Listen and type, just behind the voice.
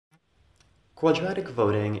Quadratic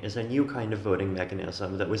voting is a new kind of voting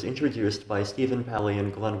mechanism that was introduced by Stephen Palley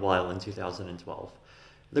and Glenn Weil in 2012.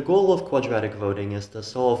 The goal of quadratic voting is to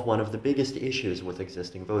solve one of the biggest issues with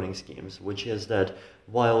existing voting schemes, which is that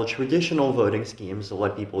while traditional voting schemes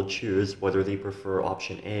let people choose whether they prefer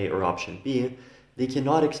option A or option B, they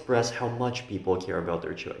cannot express how much people care about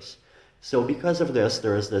their choice. So because of this,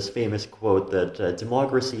 there is this famous quote that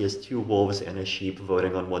democracy is two wolves and a sheep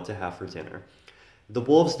voting on what to have for dinner. The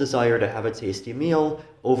wolf's desire to have a tasty meal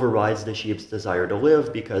overrides the sheep's desire to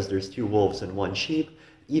live because there's two wolves and one sheep,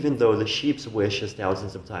 even though the sheep's wish is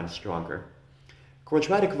thousands of times stronger.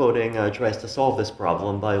 Quadratic voting tries to solve this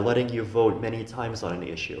problem by letting you vote many times on an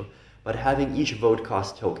issue, but having each vote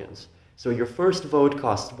cost tokens. So your first vote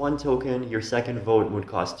costs 1 token, your second vote would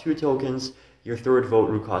cost 2 tokens, your third vote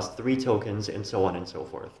would cost 3 tokens, and so on and so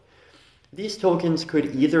forth. These tokens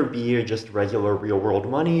could either be just regular real-world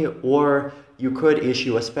money, or you could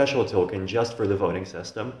issue a special token just for the voting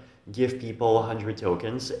system, give people 100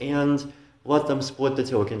 tokens, and let them split the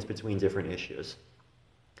tokens between different issues.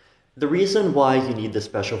 The reason why you need this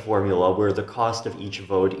special formula where the cost of each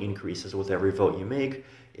vote increases with every vote you make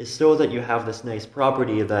is so that you have this nice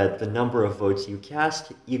property that the number of votes you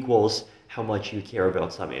cast equals how much you care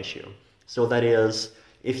about some issue. So that is,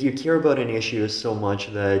 if you care about an issue so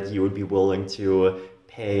much that you would be willing to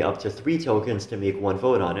pay up to 3 tokens to make 1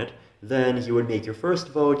 vote on it, then you would make your first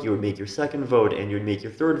vote, you would make your second vote, and you would make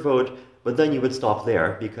your third vote, but then you would stop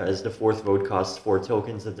there because the fourth vote costs 4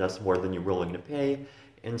 tokens and that's more than you're willing to pay,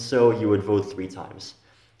 and so you would vote 3 times.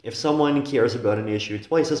 If someone cares about an issue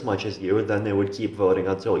twice as much as you, then they would keep voting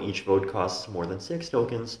until each vote costs more than 6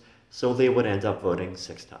 tokens, so they would end up voting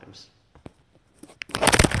 6 times.